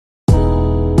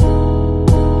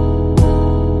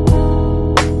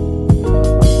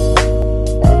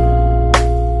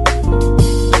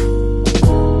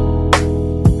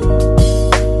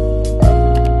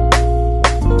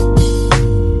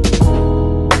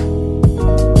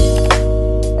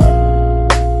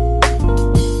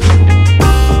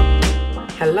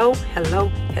Hello,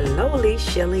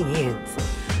 LiChellians.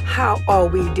 How are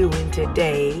we doing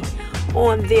today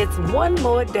on this one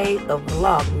more day of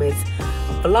Vlogmas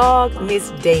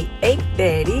Day 8,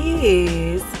 that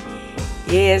is.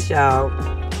 Yes, y'all.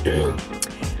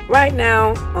 Right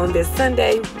now, on this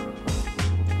Sunday,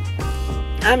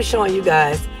 I'm showing you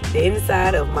guys the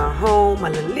inside of my home, my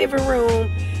little living room.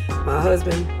 My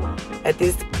husband, at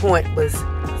this point, was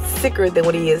sicker than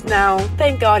what he is now.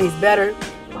 Thank God he's better.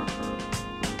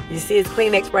 You see his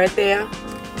Kleenex right there?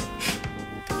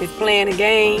 He's playing a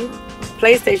game.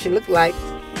 PlayStation looks like.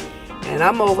 And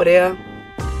I'm over there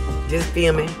just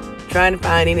filming, trying to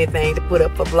find anything to put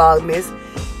up for Vlogmas,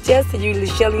 just so you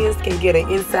LiChellians can get an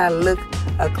inside look,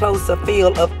 a closer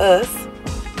feel of us.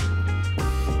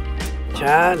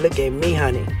 Child, look at me,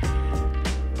 honey.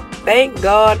 Thank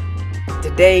God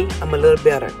today I'm a little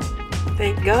better.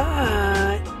 Thank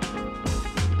God.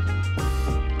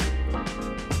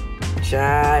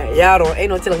 Child, y'all ain't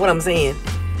no telling what I'm saying.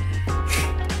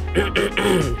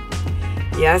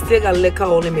 Yeah, I still got a little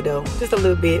cold in me though, just a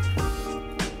little bit.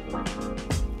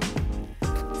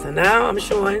 So now I'm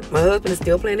showing my husband is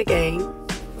still playing the game,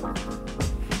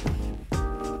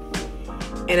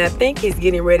 and I think he's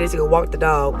getting ready to go walk the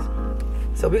dogs.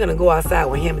 So we're gonna go outside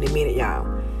with him in a minute, y'all.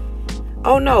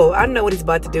 Oh no, I know what he's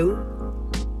about to do.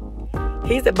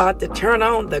 He's about to turn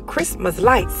on the Christmas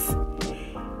lights.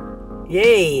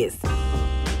 Yes.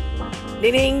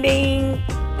 Ding ding ding.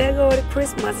 There go the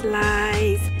Christmas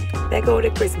lights. There go the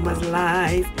Christmas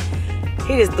lights.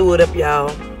 He just threw it up,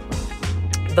 y'all.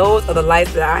 Those are the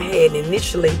lights that I had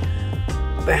initially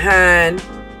behind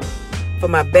for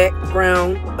my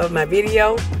background of my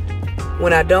video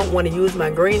when I don't want to use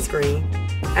my green screen.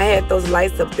 I had those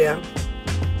lights up there.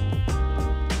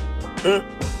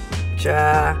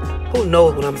 Child, who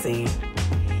knows what I'm saying?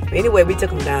 But anyway, we took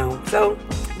them down. So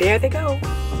there they go.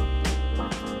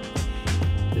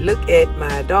 Look at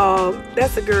my dog.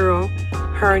 That's a girl.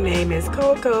 Her name is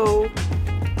Coco.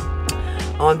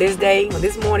 On this day, on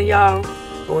this morning, y'all,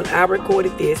 when I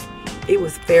recorded this, it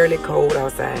was fairly cold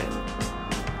outside.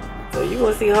 So you're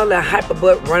going to see her little hyper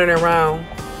butt running around.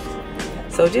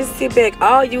 So just sit back.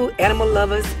 All you animal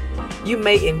lovers, you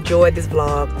may enjoy this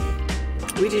vlog.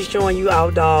 We just showing you our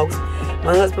dogs.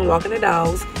 My husband walking the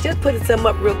dogs. Just putting something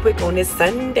up real quick on this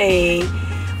Sunday.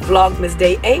 Vlogmas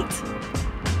Day 8.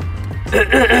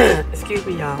 Excuse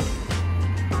me, y'all.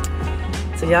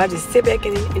 So y'all just sit back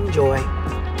and enjoy.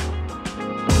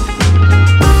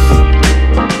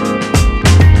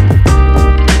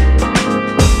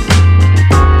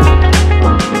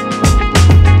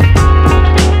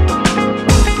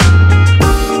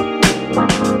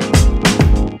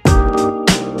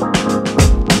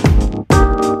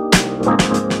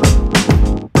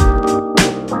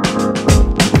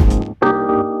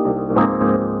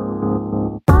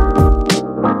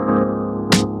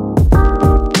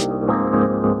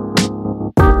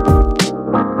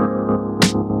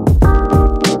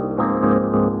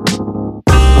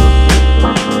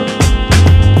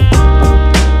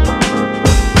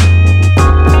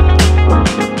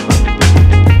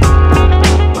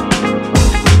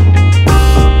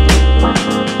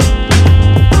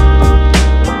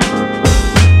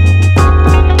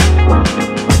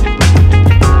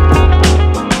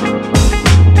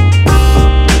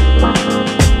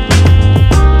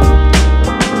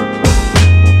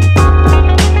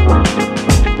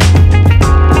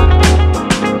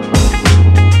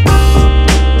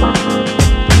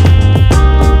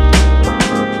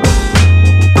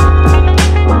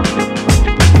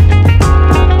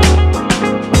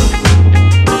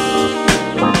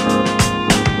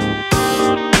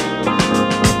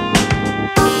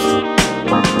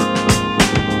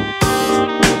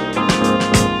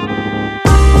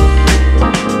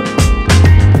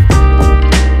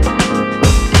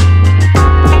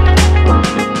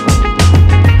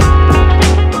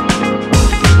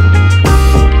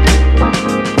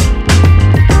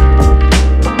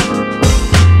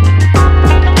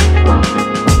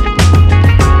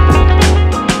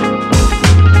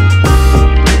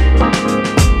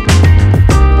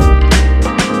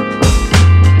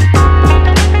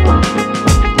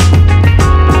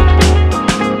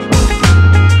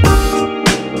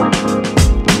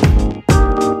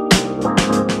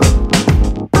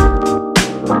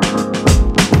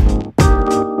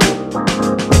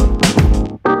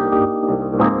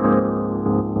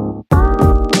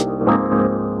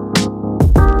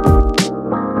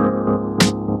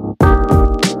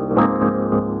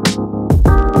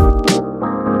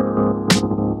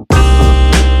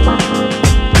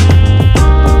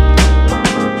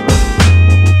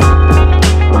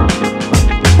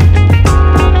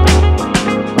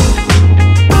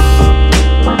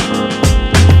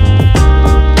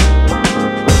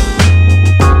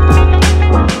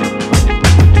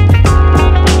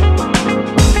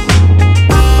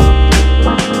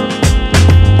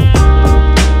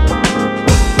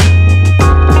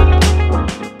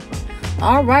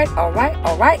 right,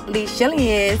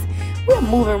 LiChellians. We're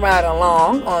moving right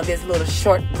along on this little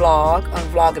short vlog on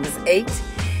Vlogmas 8.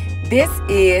 This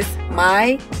is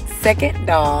my second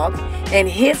dog, and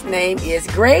his name is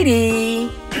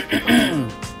Grady.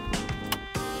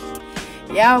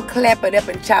 Y'all clap it up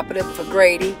and chop it up for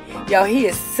Grady. Y'all, he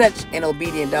is such an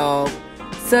obedient dog.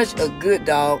 Such a good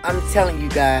dog. I'm telling you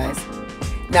guys.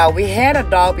 Now, we had a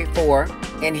dog before,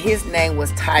 and his name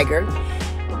was Tiger.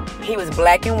 He was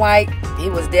black and white. He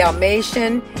was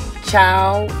Dalmatian,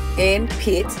 Chow, and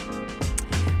Pit.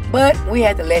 But we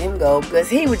had to let him go because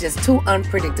he was just too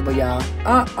unpredictable, y'all.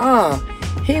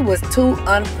 He was too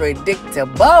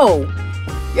unpredictable.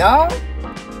 Y'all,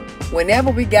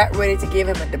 whenever we got ready to give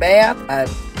him a bath,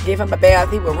 he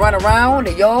would run around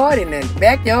the yard in the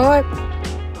backyard.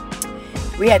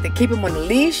 We had to keep him on the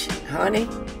leash, honey.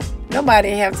 Nobody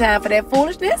didn't have time for that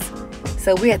foolishness.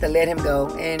 So we had to let him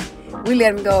go. And we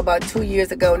let him go about 2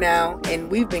 years ago now. And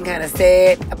we've been kind of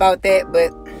sad about that.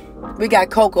 But we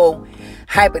got Coco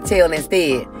Hypertail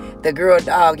instead. The girl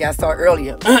dog y'all saw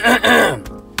earlier.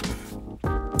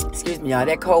 Excuse me, y'all.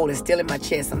 That cold is still in my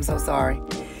chest. I'm so sorry.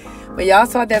 But y'all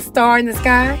saw that star in the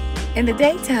sky in the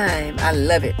daytime. I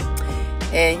love it.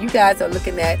 And you guys are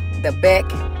looking at the back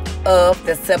of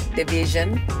the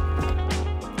subdivision.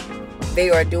 They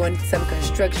are doing some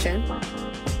construction.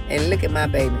 And look at my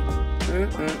baby.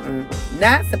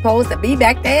 Not supposed to be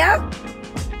back there.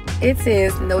 It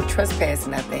says no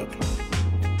trespassing, I think.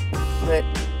 But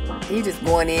he just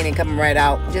going in and coming right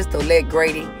out just to let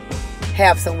Grady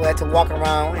have somewhere to walk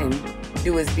around and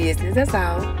do his business. That's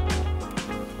all.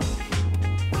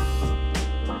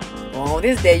 On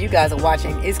this day you guys are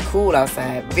watching, it's cool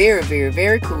outside. Very, very,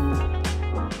 very cool.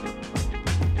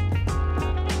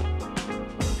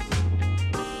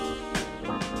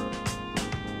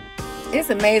 It's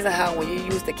amazing how when you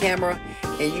use the camera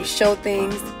and you show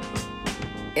things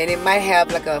and it might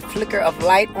have like a flicker of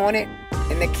light on it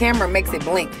and the camera makes it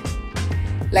blink.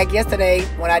 Like yesterday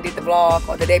when I did the vlog,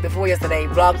 or the day before yesterday,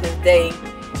 Vlogmas day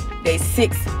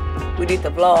 6, we did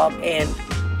the vlog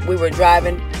and we were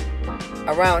driving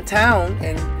around town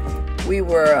and we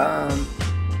were,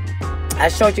 I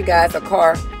showed you guys a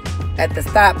car at the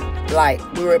stoplight.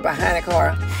 We were behind a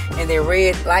car and their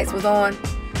red lights was on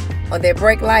their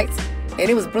brake lights. And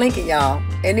it was blinking, y'all.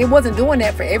 And it wasn't doing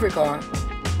that for every car.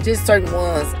 Just certain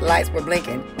ones, lights were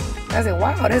blinking. I said,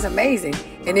 wow, that's amazing.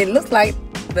 And it looked like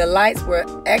the lights were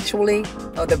actually,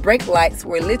 or the brake lights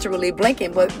were literally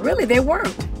blinking, but really they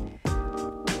weren't.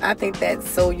 I think that's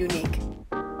so unique.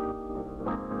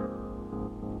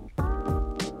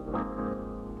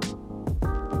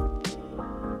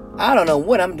 I don't know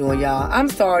what I'm doing, y'all. I'm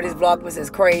sorry this Vlogmas is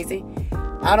crazy.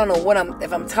 I don't know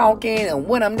if I'm talking or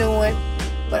what I'm doing.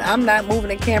 But I'm not moving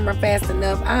the camera fast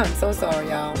enough. I'm so sorry,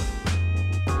 y'all.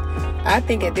 I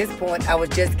think at this point, I was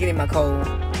just getting my cold.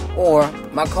 Or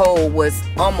my cold was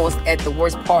almost at the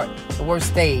worst part, the worst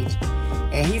stage.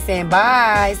 And he's saying,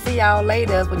 bye, see y'all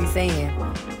later. That's what he's saying.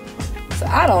 So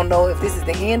I don't know if this is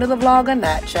the end of the vlog or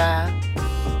not, child.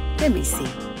 Let me see.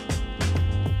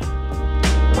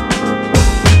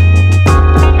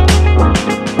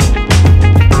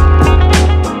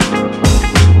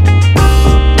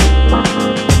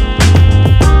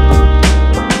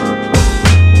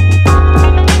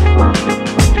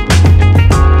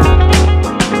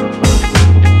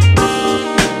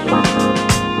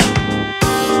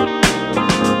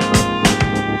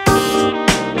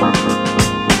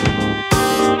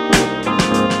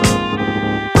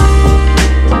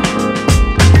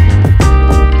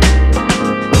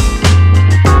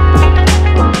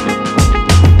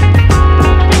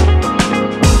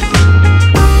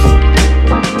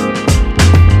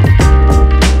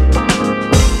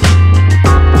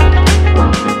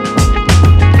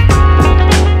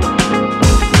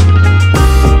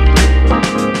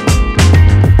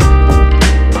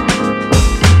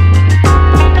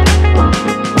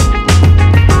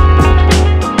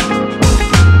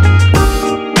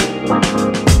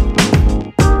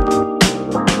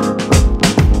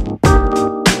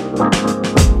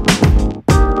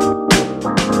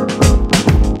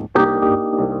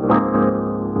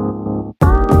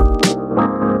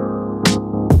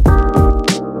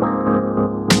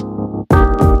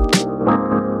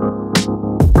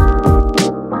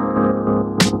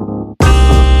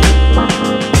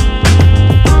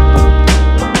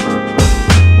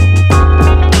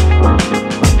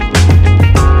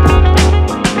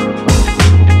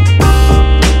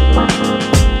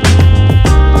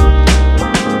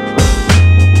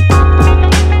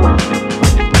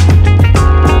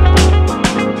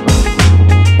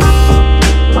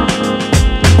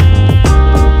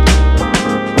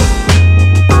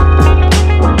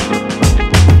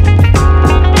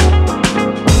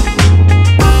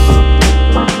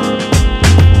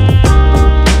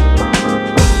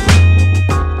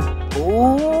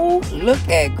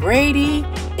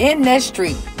 in that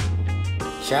street.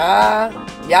 Child,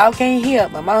 y'all can't hear,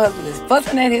 but my husband is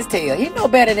fussing at his tail. He know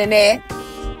better than that.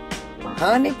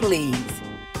 Honey, please.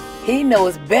 He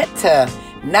knows better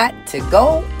not to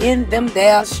go in them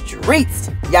there streets,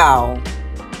 y'all.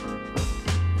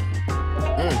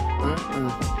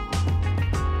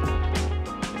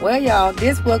 Well, y'all,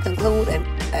 this will conclude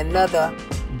another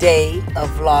day of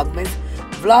Vlogmas.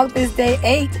 Vlogmas Day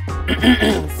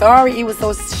 8. Sorry it was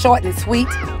so short and sweet.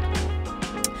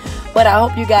 But I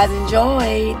hope you guys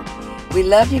enjoyed. We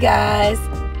love you guys.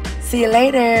 See you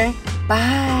later.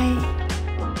 Bye.